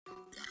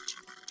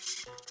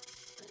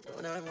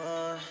what I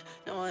want.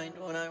 No, I ain't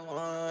do what I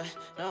want.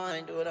 No, I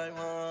ain't do what I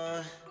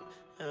want.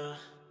 Yeah.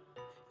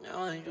 No,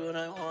 I ain't do what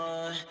I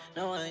want.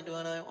 No, I ain't do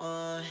what I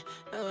want.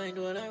 No, I ain't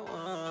do what I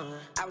want.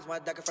 I was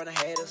one duck in front of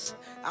haters.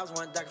 I was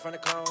one duck in front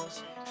of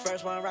clones.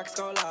 First one rock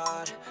skull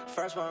hard.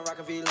 First one rock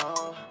a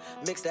V-long.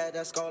 Mix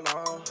that skull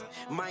on.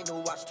 My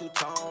new watch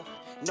two-tone.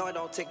 No, I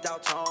don't tick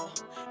out tone.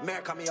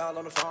 Mary call me all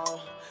on the phone.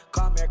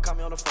 Mary call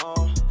me on the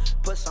phone.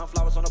 Put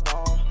sunflowers on the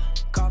bone.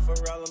 Call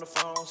Pharrell on the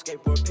phone.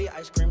 Skateboard P,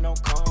 ice cream, no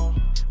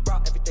cone.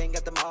 Brought everything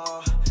at the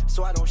mall,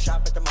 so I don't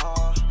shop at the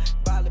mall.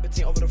 Buy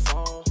Libertine over the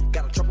phone.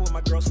 Got in trouble with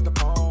my girls at the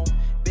palm.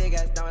 Big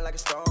ass down like a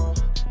stone.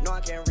 No, I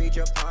can't read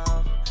your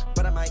palm,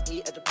 but I might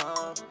eat at the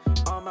palm.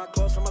 All my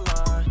clothes from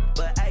Milan,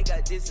 but I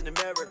got this in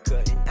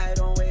America, and I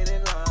don't wait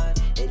in line.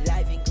 It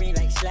life in green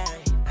like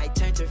slime. I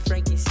turn to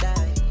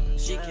Frankenstein.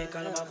 She can't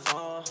call on my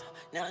phone.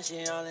 Now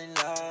she all in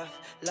love.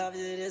 Love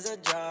it is a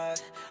drug.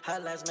 Her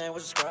last man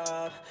was a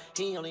scrub.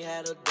 He only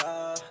had a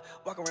dog.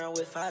 Walk around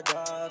with 5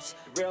 jobs.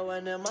 Real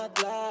one in my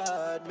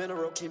blood.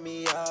 Mineral keep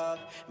me up.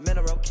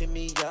 Mineral keep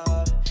me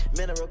up.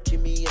 Mineral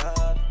keep me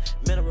up.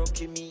 Mineral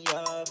keep me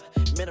up.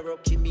 Mineral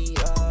keep me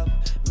up.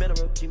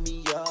 Mineral keep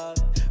me up.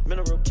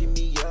 Mineral keep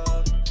me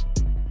up.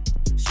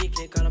 She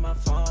keep calling my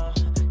phone.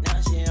 Now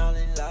she all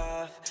in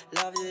love.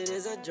 Love it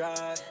is a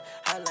drug.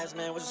 Her last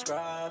man was a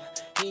scrub.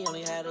 He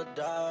only had a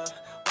dog.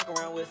 Walk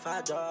around with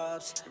 5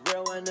 jobs.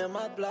 Real one in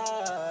my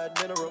blood.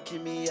 Mineral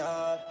keep me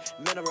up.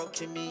 Mineral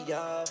keep me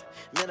up.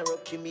 Mineral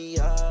keep me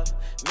up.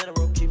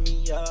 Mineral keep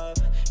me up.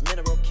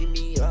 Mineral keep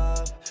me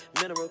up.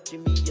 Mineral keep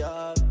me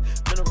up.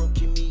 Mineral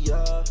keep me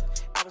up.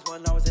 I was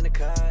one, I was in the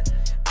cut.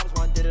 I was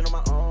one, did it on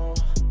my own.